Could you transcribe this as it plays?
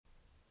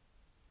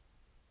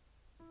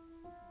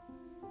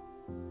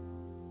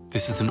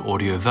This is an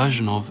audio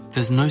version of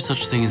There's No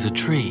Such Thing as a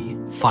Tree,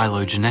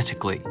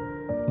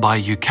 Phylogenetically,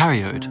 by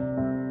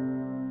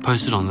Eukaryote,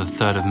 posted on the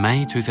 3rd of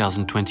May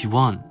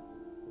 2021.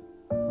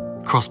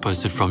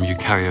 Cross-posted from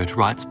Eukaryote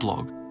Writes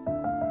blog.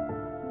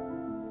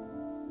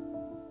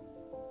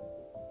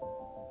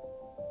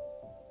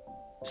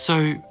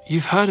 So,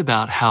 you've heard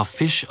about how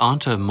fish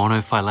aren't a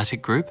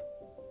monophyletic group?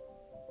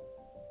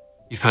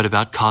 You've heard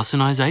about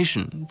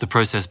carcinization, the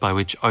process by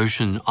which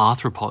ocean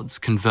arthropods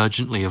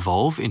convergently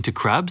evolve into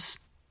crabs?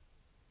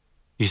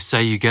 You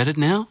say you get it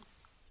now?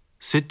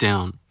 Sit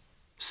down.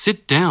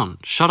 Sit down.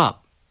 Shut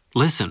up.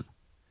 Listen.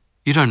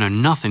 You don't know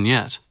nothing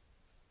yet.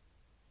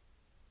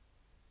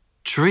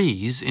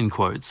 Trees, in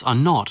quotes, are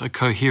not a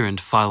coherent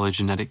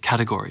phylogenetic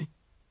category.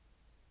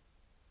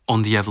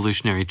 On the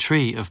evolutionary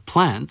tree of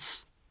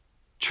plants,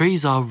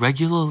 trees are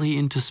regularly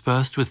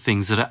interspersed with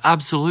things that are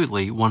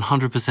absolutely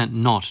 100%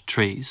 not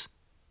trees.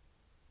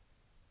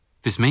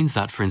 This means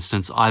that, for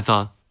instance,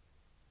 either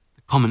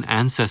the common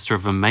ancestor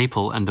of a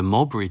maple and a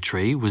mulberry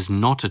tree was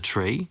not a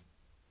tree,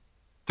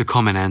 the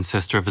common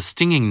ancestor of a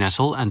stinging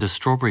nettle and a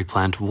strawberry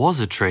plant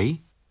was a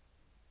tree,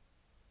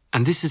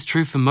 and this is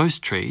true for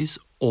most trees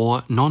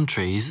or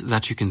non-trees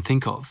that you can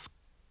think of.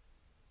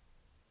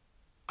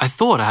 I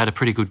thought I had a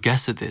pretty good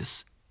guess at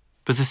this,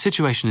 but the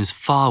situation is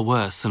far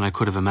worse than I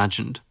could have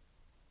imagined.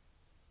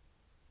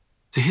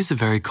 So here's a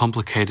very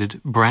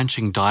complicated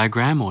branching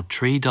diagram or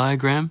tree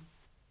diagram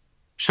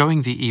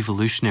showing the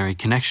evolutionary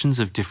connections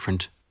of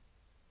different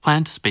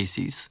plant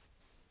species.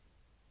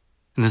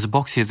 And there's a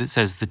box here that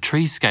says the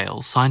tree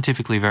scale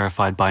scientifically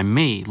verified by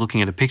me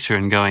looking at a picture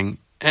and going,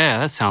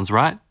 that sounds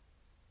right.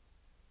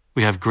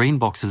 We have green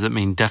boxes that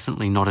mean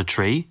definitely not a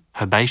tree,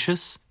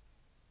 herbaceous,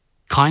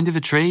 kind of a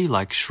tree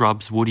like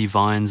shrubs, woody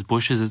vines,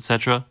 bushes,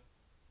 etc.,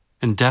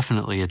 and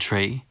definitely a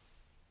tree.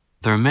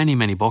 There are many,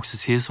 many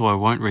boxes here, so I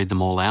won't read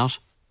them all out.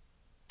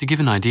 To give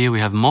an idea, we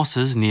have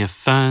mosses near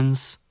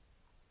ferns,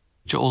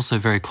 which are also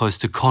very close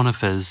to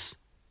conifers,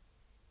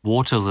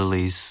 water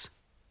lilies,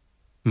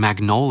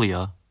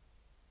 magnolia,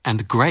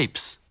 and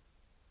grapes.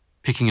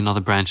 Picking another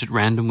branch at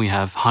random, we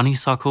have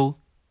honeysuckle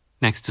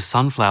next to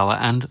sunflower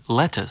and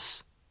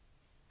lettuce,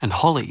 and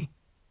holly.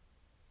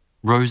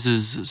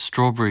 Roses,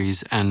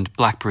 strawberries, and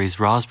blackberries,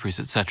 raspberries,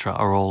 etc.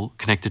 are all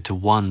connected to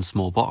one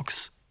small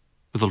box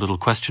with a little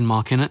question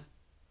mark in it.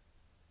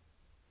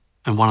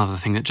 And one other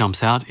thing that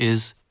jumps out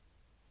is,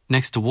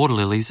 next to water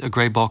lilies, a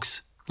grey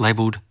box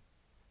labelled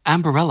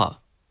Amberella,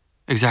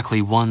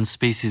 exactly one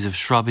species of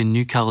shrub in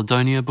New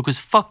Caledonia because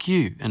fuck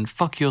you and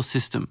fuck your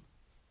system.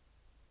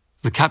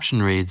 The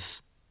caption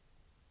reads,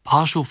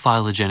 partial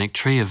phylogenetic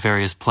tree of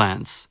various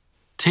plants,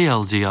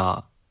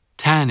 TLDR,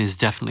 tan is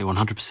definitely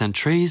 100%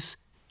 trees,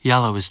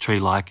 yellow is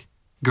tree-like,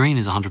 green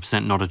is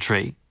 100% not a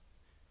tree.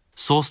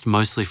 Sourced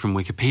mostly from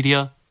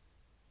Wikipedia.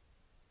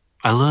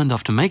 I learned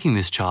after making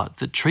this chart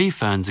that tree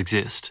ferns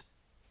exist,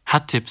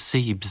 hat-tip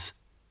sebes,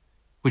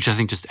 which I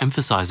think just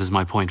emphasises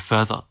my point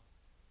further.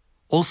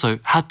 Also,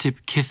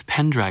 hat-tip Kith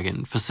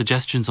Pendragon for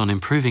suggestions on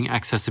improving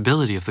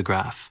accessibility of the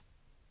graph.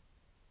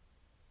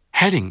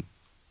 Heading: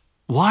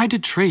 why do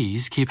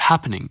trees keep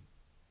happening?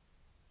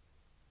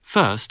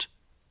 First,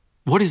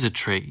 what is a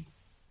tree?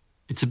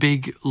 It's a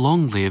big,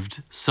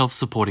 long-lived,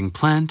 self-supporting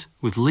plant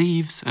with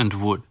leaves and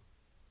wood.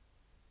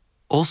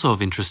 Also of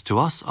interest to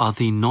us are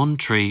the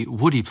non-tree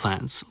woody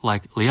plants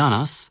like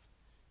lianas,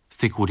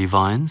 thick woody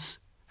vines,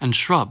 and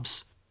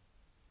shrubs.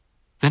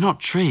 They're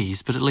not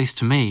trees, but at least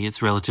to me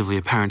it's relatively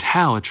apparent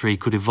how a tree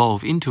could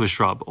evolve into a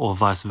shrub or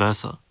vice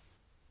versa.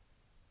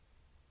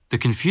 The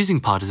confusing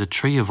part is a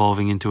tree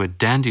evolving into a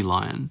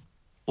dandelion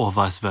or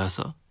vice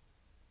versa.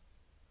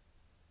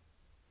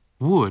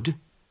 Wood,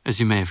 as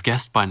you may have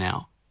guessed by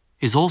now,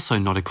 is also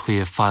not a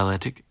clear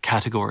phyletic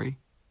category.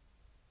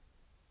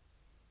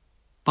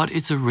 But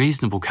it's a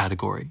reasonable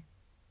category,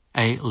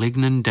 a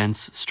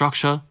lignin-dense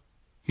structure,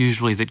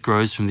 usually that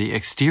grows from the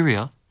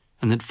exterior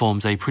and that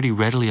forms a pretty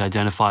readily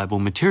identifiable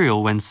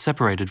material when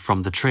separated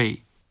from the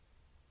tree.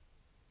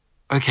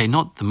 Okay,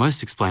 not the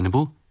most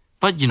explainable,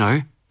 but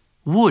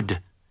wood.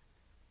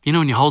 You know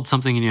when you hold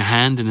something in your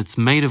hand and it's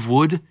made of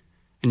wood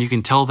and you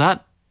can tell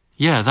that?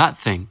 Yeah, that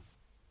thing.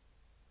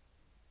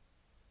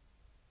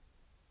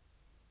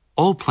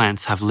 All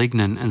plants have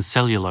lignin and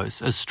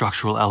cellulose as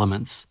structural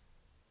elements.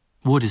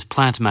 Wood is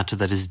plant matter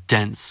that is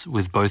dense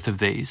with both of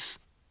these.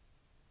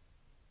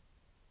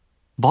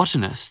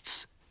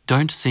 Botanists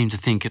don't seem to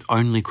think it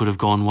only could have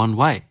gone one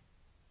way.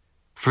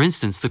 For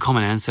instance, the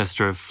common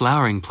ancestor of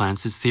flowering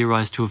plants is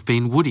theorized to have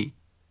been woody.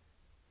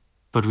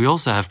 But we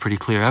also have pretty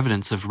clear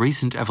evidence of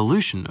recent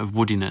evolution of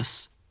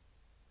woodiness.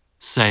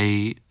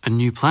 Say, a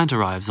new plant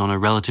arrives on a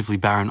relatively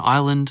barren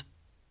island,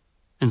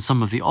 and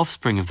some of the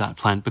offspring of that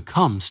plant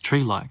becomes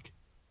tree-like.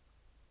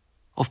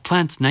 Of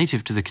plants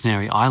native to the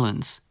Canary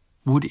Islands,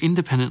 wood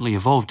independently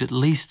evolved at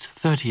least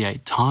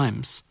 38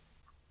 times.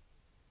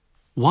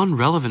 One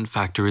relevant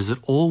factor is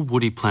that all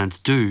woody plants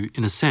do,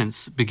 in a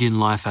sense, begin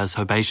life as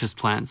herbaceous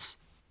plants.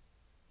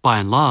 By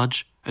and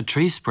large, a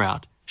tree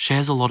sprout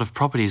shares a lot of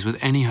properties with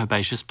any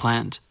herbaceous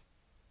plant.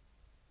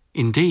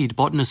 Indeed,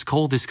 botanists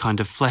call this kind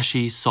of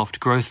fleshy, soft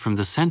growth from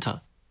the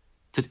centre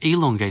that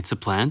elongates a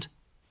plant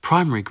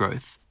primary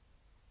growth,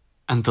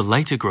 and the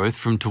later growth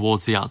from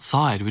towards the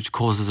outside, which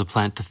causes a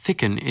plant to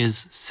thicken,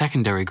 is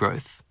secondary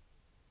growth.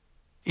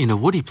 In a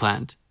woody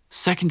plant,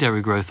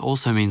 secondary growth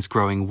also means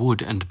growing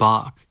wood and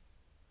bark.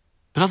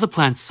 But other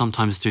plants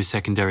sometimes do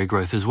secondary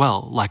growth as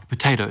well, like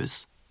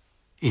potatoes,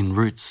 in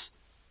roots.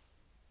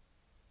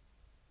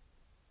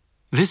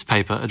 This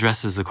paper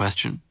addresses the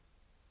question.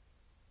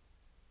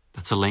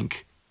 That's a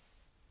link.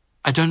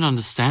 I don't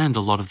understand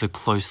a lot of the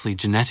closely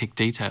genetic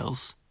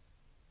details,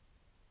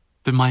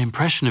 but my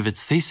impression of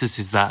its thesis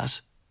is that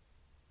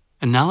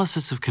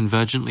analysis of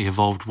convergently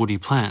evolved woody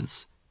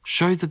plants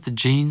show that the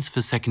genes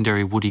for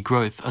secondary woody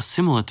growth are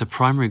similar to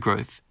primary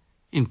growth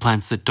in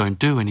plants that don't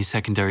do any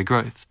secondary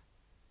growth,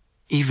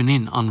 even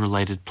in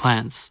unrelated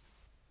plants.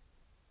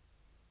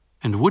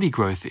 And woody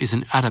growth is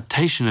an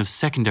adaptation of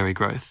secondary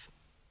growth.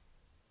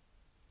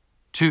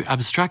 To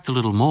abstract a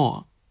little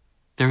more,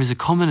 there is a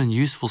common and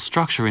useful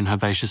structure in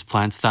herbaceous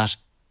plants that,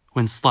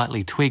 when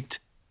slightly tweaked,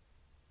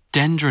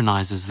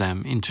 dendronizes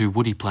them into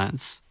woody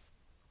plants.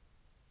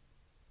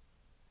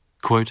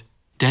 Quote,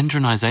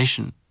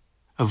 dendronization,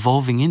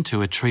 evolving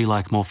into a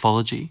tree-like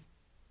morphology,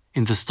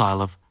 in the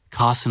style of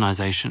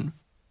carcinization,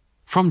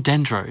 from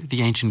dendro,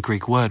 the ancient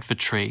Greek word for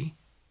tree.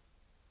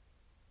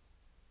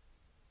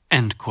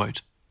 End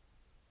quote.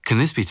 Can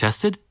this be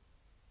tested?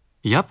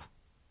 Yep.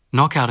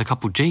 Knock out a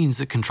couple genes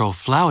that control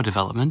flower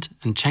development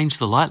and change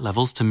the light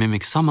levels to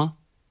mimic summer,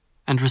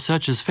 and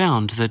researchers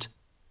found that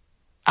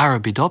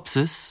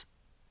Arabidopsis,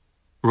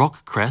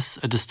 rock cress,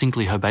 a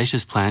distinctly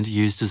herbaceous plant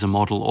used as a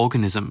model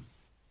organism,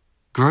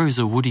 grows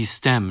a woody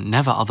stem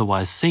never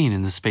otherwise seen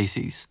in the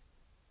species.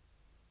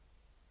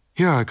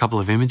 Here are a couple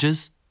of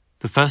images.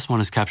 The first one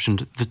is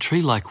captioned "the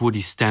tree-like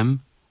woody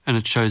stem," and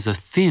it shows a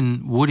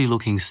thin,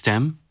 woody-looking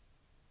stem.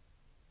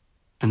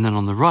 And then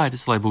on the right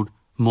it's labelled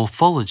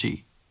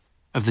 "morphology"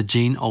 of the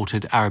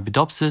gene-altered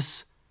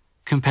Arabidopsis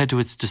compared to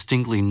its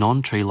distinctly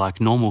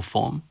non-tree-like normal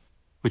form,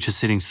 which is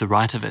sitting to the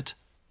right of it.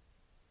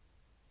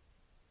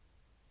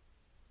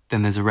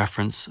 Then there's a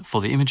reference for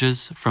the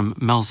images from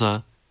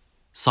Melzer,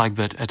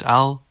 Seigbert et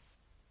al.,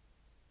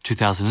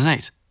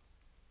 2008.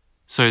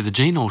 So the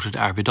gene-altered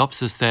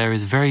Arabidopsis there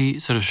is very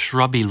sort of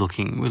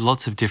shrubby-looking with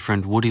lots of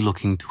different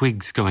woody-looking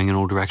twigs going in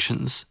all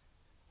directions,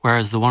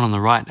 whereas the one on the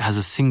right has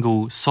a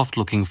single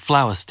soft-looking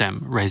flower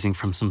stem raising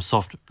from some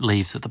soft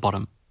leaves at the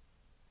bottom.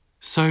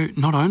 So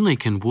not only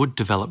can wood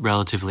develop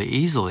relatively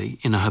easily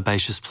in a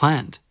herbaceous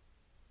plant,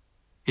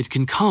 it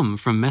can come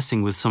from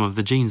messing with some of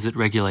the genes that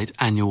regulate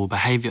annual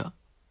behaviour.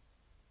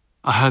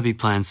 A herbie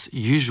plant's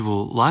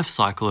usual life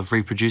cycle of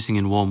reproducing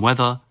in warm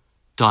weather,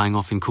 dying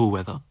off in cool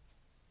weather.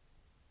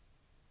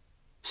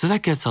 So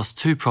that gets us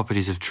two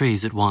properties of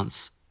trees at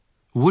once,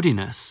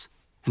 woodiness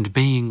and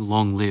being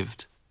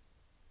long-lived.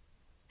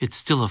 It's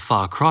still a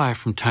far cry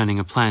from turning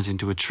a plant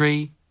into a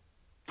tree,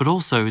 but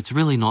also it's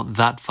really not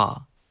that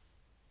far.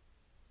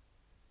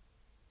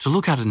 To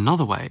look at it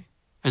another way,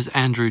 as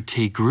Andrew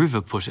T.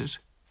 Groover put it,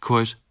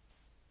 quote,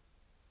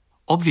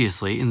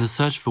 obviously, in the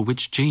search for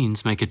which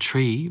genes make a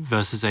tree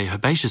versus a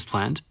herbaceous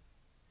plant,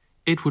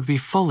 it would be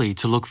folly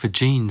to look for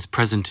genes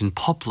present in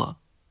poplar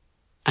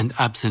and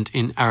absent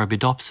in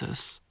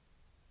Arabidopsis.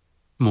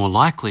 More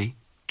likely,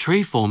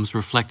 tree forms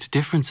reflect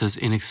differences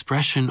in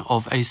expression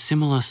of a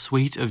similar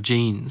suite of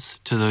genes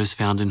to those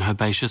found in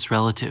herbaceous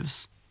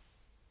relatives.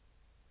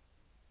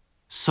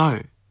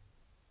 So,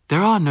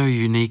 there are no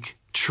unique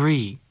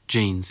tree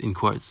genes, in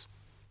quotes.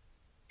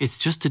 It's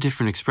just a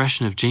different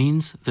expression of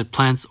genes that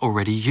plants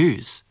already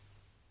use.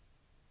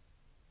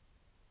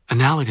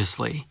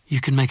 Analogously,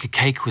 you can make a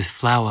cake with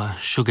flour,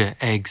 sugar,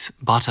 eggs,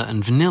 butter,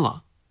 and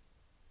vanilla.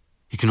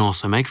 You can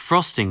also make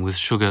frosting with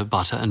sugar,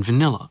 butter, and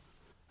vanilla,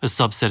 a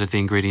subset of the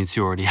ingredients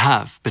you already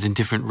have, but in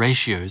different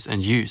ratios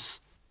and use.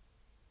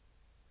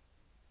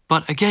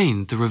 But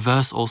again, the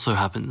reverse also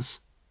happens.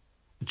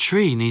 A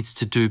tree needs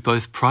to do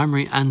both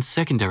primary and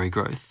secondary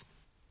growth,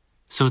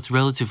 so it's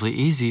relatively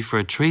easy for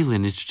a tree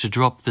lineage to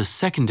drop the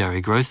secondary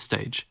growth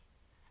stage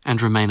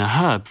and remain a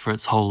herb for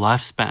its whole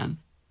lifespan.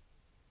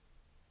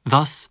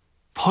 Thus,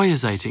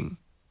 poiazating,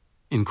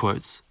 in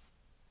quotes.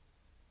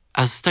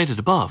 As stated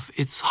above,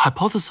 it's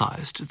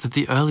hypothesized that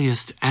the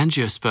earliest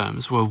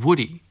angiosperms were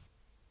woody,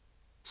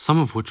 some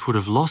of which would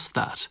have lost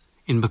that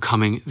in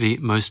becoming the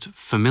most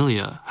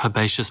familiar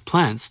herbaceous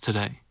plants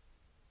today.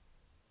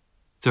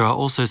 There are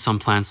also some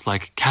plants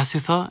like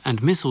cassitha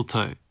and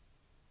mistletoe,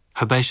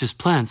 herbaceous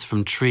plants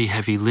from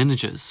tree-heavy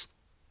lineages,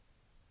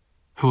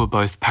 who are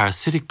both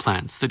parasitic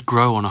plants that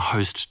grow on a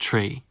host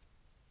tree.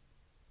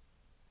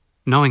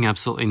 Knowing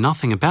absolutely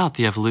nothing about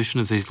the evolution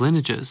of these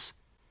lineages,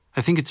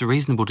 I think it's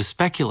reasonable to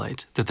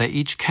speculate that they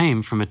each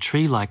came from a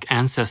tree-like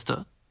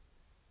ancestor,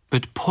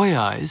 but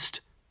poised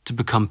to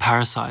become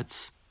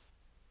parasites.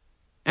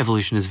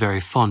 Evolution is very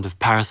fond of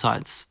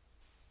parasites.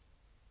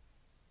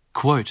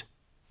 Quote,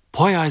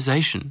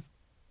 poiization,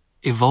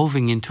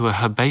 evolving into a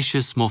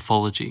herbaceous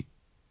morphology,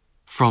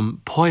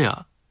 from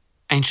poia,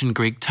 ancient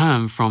Greek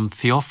term from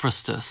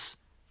Theophrastus,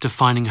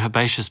 Defining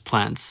Herbaceous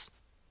Plants.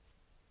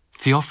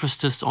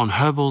 Theophrastus on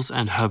Herbals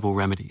and Herbal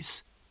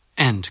Remedies.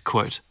 End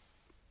quote.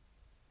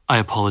 I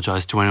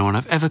apologise to anyone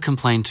I've ever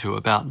complained to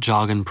about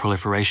jargon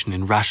proliferation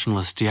in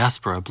rationalist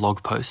diaspora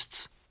blog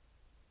posts.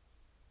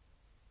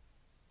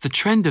 The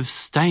trend of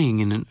staying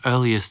in an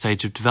earlier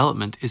stage of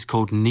development is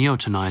called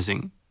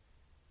neotenizing.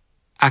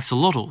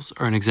 Axolotls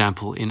are an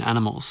example in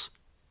animals.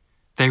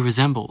 They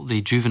resemble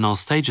the juvenile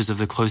stages of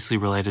the closely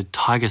related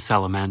tiger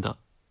salamander.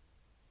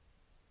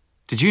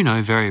 Did you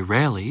know very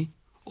rarely,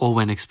 or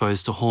when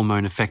exposed to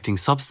hormone-affecting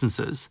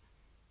substances,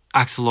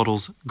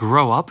 axolotls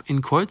grow up,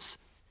 in quotes,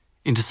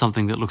 into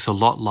something that looks a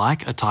lot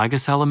like a tiger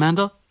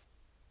salamander?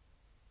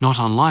 Not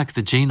unlike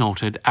the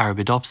gene-altered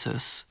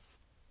Arabidopsis.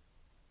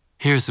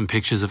 Here are some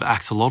pictures of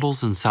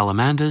axolotls and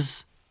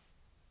salamanders,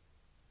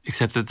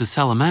 except that the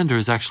salamander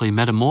is actually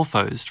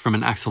metamorphosed from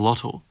an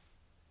axolotl.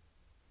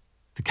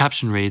 The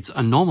caption reads,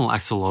 "A normal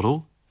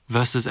axolotl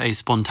versus a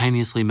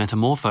spontaneously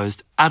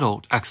metamorphosed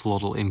adult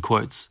axolotl," in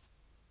quotes.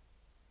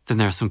 Then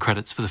there are some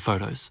credits for the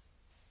photos.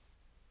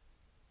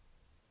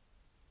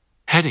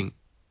 Heading.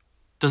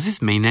 Does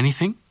this mean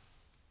anything?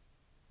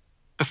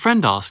 A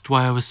friend asked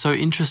why I was so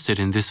interested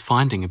in this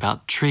finding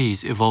about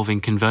trees evolving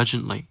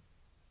convergently.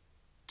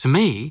 To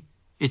me,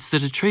 it's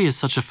that a tree is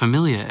such a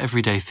familiar,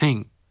 everyday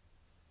thing.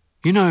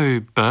 You know,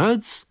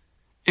 birds?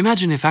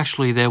 Imagine if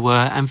actually there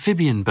were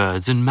amphibian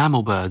birds and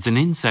mammal birds and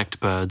insect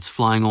birds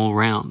flying all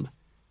around,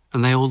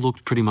 and they all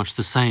looked pretty much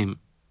the same.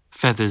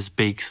 Feathers,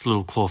 beaks,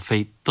 little claw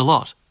feet, the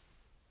lot.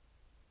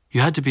 You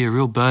had to be a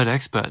real bird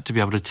expert to be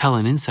able to tell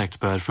an insect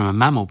bird from a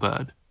mammal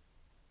bird.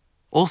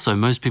 Also,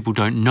 most people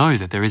don't know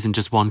that there isn't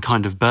just one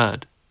kind of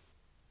bird.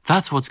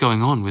 That's what's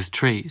going on with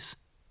trees.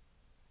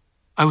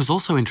 I was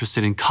also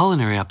interested in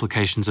culinary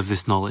applications of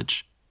this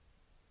knowledge.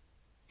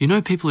 You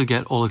know people who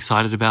get all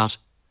excited about,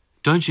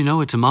 "Don't you know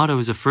a tomato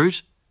is a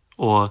fruit?"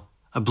 Or,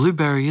 "A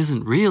blueberry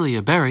isn't really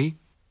a berry."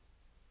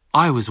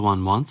 I was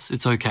one once,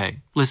 it's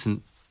okay.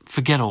 Listen,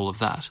 forget all of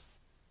that.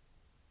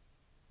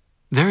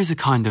 There is a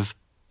kind of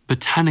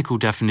botanical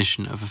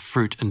definition of a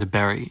fruit and a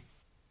berry,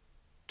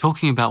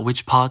 talking about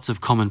which parts of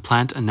common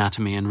plant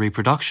anatomy and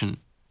reproduction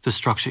the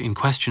structure in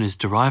question is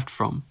derived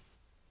from.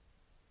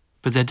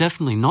 But they're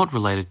definitely not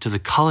related to the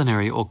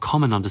culinary or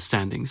common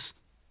understandings.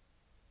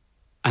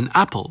 An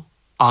apple,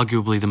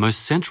 arguably the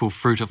most central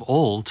fruit of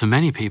all to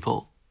many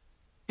people,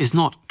 is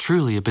not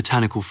truly a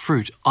botanical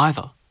fruit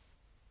either.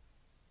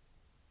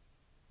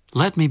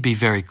 Let me be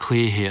very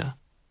clear here.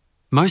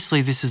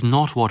 Mostly this is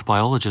not what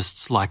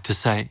biologists like to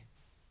say.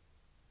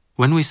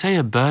 When we say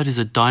a bird is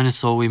a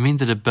dinosaur, we mean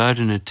that a bird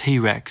and a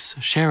T-Rex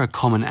share a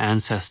common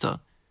ancestor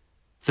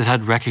that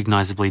had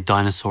recognizably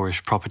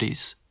dinosaurish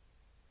properties,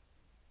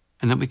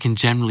 and that we can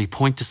generally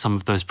point to some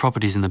of those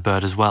properties in the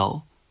bird as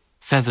well: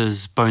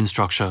 feathers, bone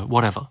structure,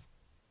 whatever.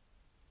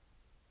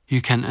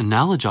 You can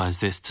analogize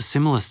this to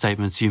similar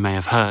statements you may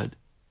have heard.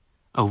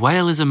 A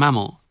whale is a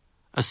mammal,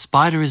 a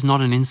spider is not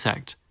an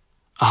insect,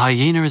 a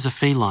hyena is a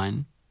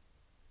feline.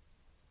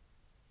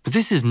 But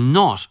this is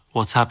not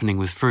what's happening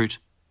with fruit.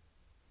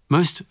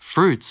 Most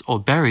fruits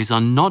or berries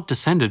are not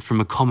descended from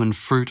a common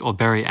fruit or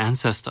berry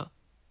ancestor.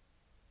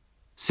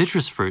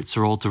 Citrus fruits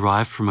are all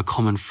derived from a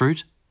common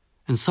fruit,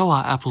 and so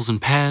are apples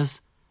and pears,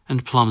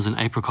 and plums and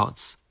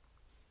apricots.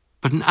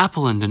 But an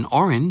apple and an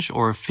orange,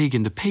 or a fig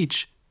and a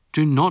peach,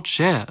 do not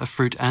share a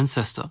fruit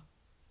ancestor.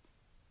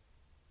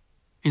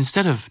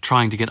 Instead of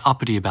trying to get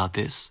uppity about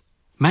this,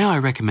 may I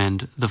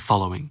recommend the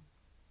following. ...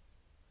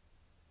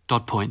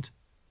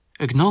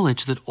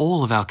 Acknowledge that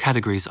all of our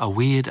categories are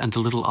weird and a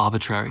little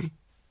arbitrary. ...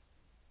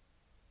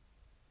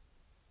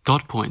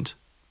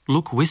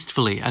 Look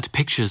wistfully at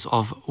pictures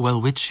of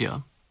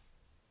Welwitschia. ...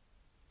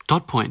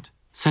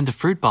 Send a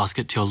fruit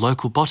basket to your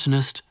local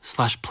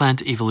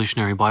botanist/plant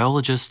evolutionary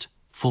biologist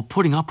for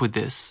putting up with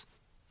this,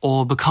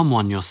 or become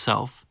one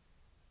yourself.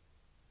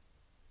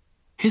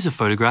 Here's a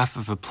photograph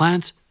of a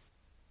plant.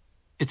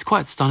 It's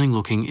quite stunning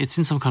looking. It's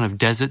in some kind of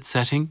desert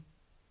setting,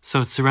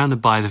 so it's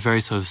surrounded by the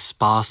very sort of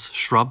sparse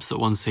shrubs that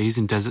one sees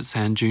in desert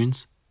sand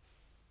dunes.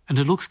 And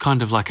it looks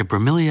kind of like a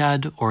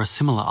bromeliad or a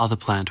similar other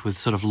plant with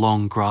sort of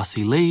long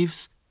grassy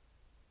leaves,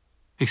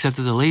 except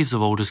that the leaves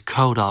have all just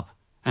curled up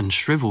and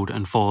shriveled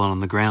and fallen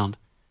on the ground,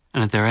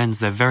 and at their ends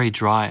they're very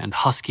dry and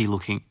husky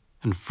looking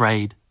and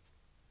frayed.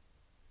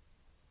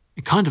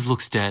 It kind of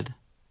looks dead.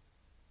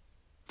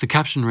 The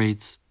caption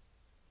reads,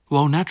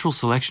 "While natural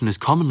selection is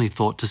commonly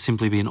thought to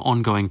simply be an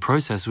ongoing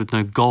process with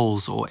no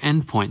goals or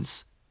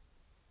endpoints,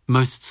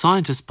 most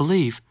scientists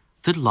believe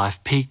that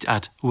life peaked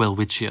at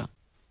Welwitschia."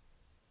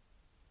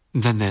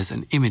 Then there's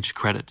an image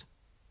credit.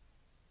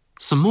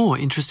 Some more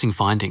interesting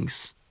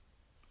findings.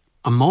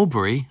 A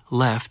mulberry,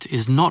 left,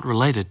 is not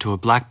related to a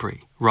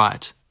blackberry,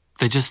 right.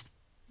 They just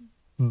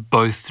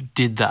both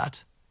did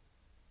that.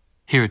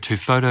 Here are two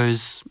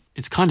photos.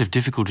 It's kind of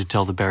difficult to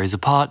tell the berries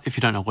apart. If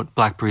you don't know what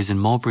blackberries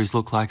and mulberries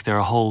look like, they're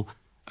a whole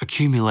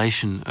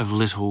accumulation of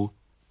little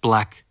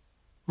black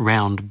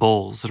round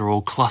balls that are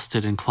all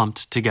clustered and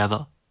clumped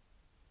together.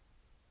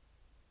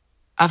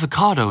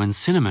 Avocado and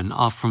cinnamon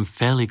are from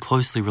fairly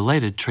closely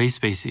related tree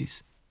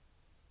species.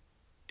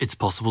 It's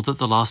possible that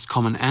the last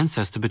common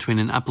ancestor between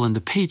an apple and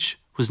a peach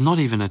was not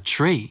even a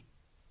tree.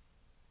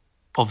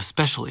 Of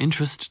special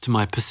interest to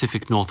my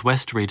Pacific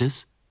Northwest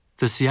readers,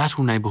 the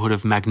Seattle neighbourhood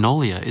of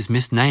Magnolia is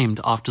misnamed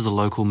after the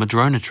local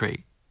madrona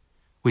tree,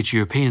 which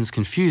Europeans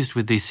confused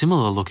with the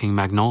similar-looking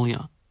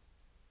magnolia.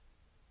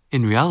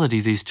 In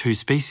reality, these two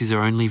species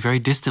are only very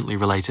distantly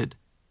related.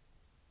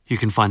 You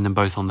can find them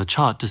both on the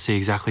chart to see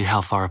exactly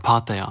how far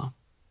apart they are.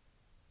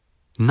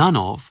 None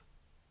of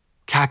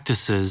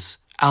cactuses,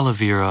 aloe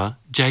vera,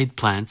 jade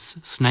plants,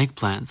 snake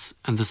plants,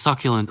 and the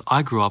succulent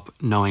I grew up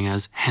knowing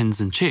as hens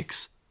and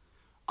chicks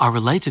are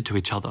related to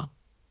each other.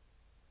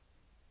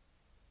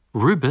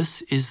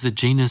 Rubus is the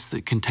genus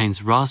that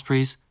contains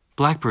raspberries,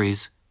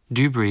 blackberries,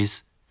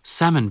 dewberries,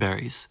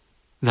 salmonberries,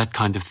 that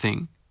kind of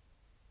thing.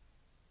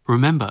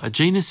 Remember, a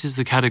genus is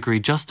the category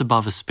just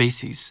above a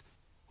species,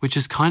 which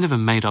is kind of a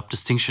made-up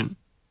distinction.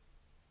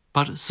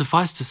 But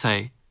suffice to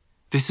say,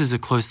 this is a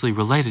closely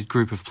related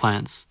group of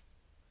plants.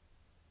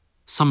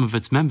 Some of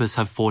its members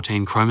have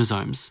 14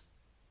 chromosomes.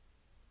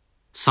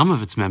 Some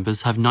of its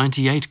members have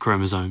 98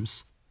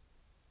 chromosomes.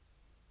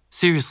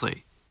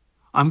 Seriously,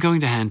 I'm going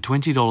to hand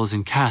 $20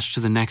 in cash to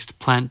the next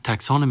plant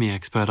taxonomy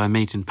expert I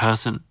meet in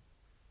person.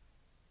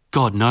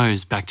 God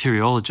knows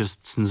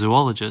bacteriologists and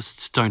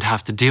zoologists don't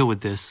have to deal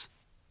with this.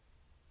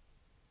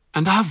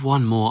 And I have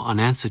one more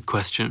unanswered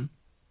question.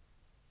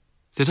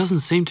 There doesn't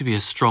seem to be a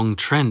strong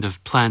trend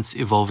of plants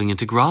evolving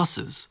into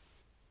grasses,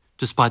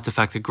 despite the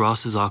fact that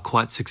grasses are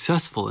quite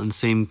successful and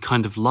seem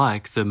kind of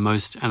like the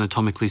most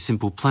anatomically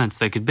simple plants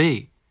they could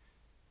be.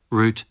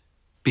 Root,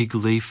 big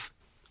leaf,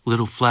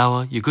 little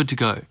flower, you're good to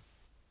go.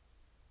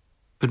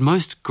 But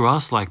most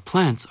grass-like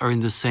plants are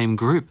in the same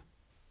group.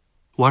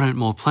 Why don't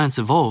more plants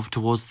evolve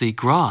towards the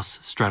grass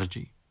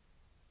strategy?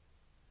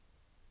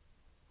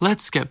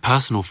 Let's get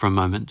personal for a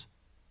moment.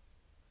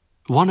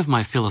 One of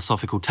my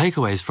philosophical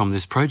takeaways from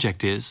this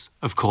project is,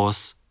 of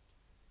course,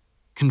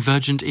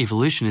 convergent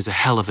evolution is a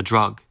hell of a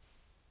drug.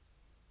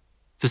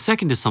 The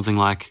second is something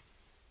like,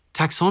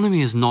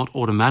 taxonomy is not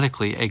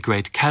automatically a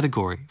great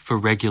category for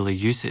regular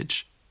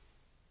usage.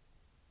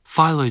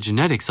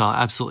 Phylogenetics are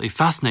absolutely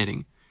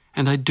fascinating,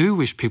 and I do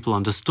wish people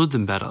understood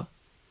them better.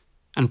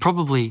 And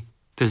probably,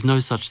 there's no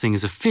such thing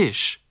as a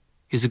fish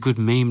is a good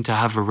meme to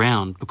have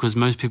around because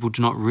most people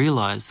do not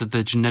realize that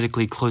they're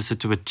genetically closer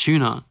to a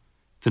tuna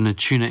than a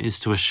tuna is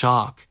to a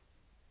shark.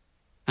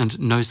 And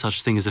no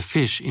such thing as a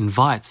fish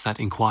invites that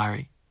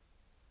inquiry.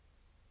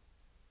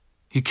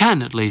 You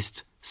can, at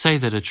least, say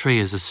that a tree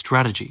is a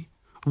strategy.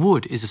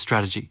 Wood is a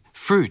strategy.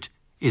 Fruit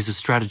is a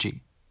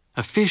strategy.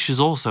 A fish is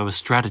also a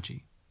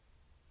strategy.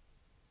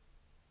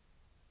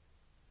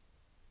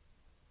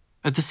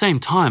 At the same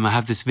time, I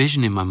have this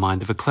vision in my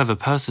mind of a clever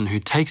person who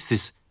takes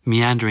this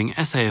meandering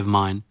essay of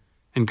mine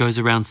and goes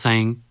around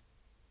saying,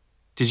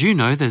 "Did you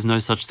know there's no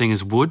such thing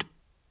as wood?"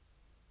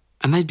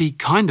 And they'd be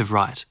kind of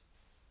right.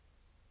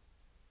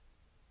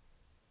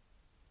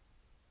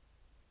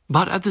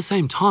 But at the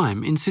same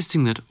time,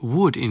 insisting that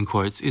wood, in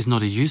quotes, is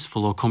not a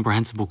useful or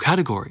comprehensible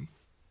category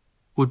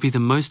would be the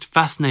most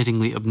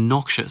fascinatingly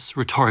obnoxious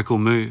rhetorical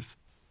move.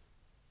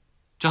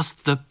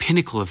 Just the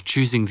pinnacle of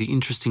choosing the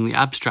interestingly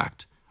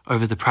abstract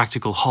over the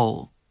practical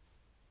whole.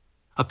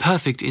 A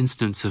perfect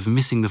instance of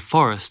missing the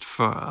forest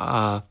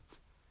for,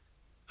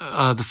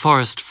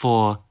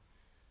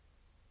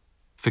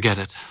 forget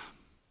it.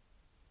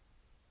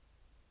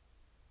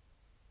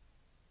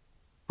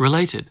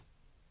 Related.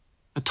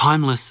 A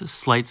timeless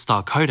Slate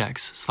Star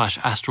Codex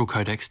 / Astral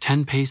Codex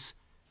 10-piece,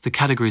 the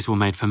categories were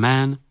made for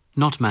man,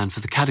 not man for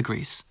the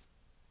categories.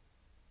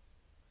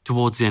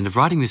 Towards the end of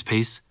writing this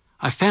piece,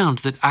 I found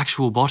that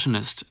actual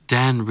botanist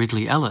Dan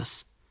Ridley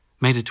Ellis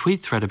made a tweet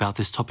thread about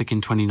this topic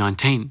in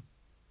 2019.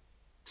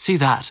 See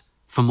that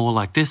for more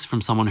like this from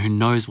someone who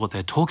knows what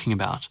they're talking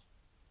about.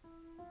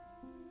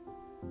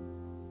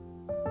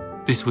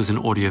 This was an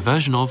audio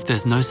version of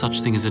There's No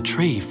Such Thing as a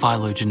Tree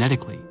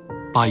Phylogenetically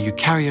by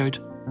Eukaryote,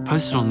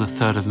 posted on the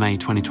 3rd of May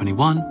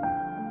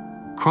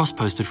 2021,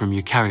 cross-posted from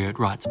Eukaryote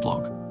Rights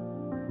blog.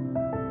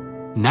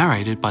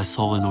 Narrated by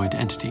Solenoid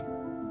Entity.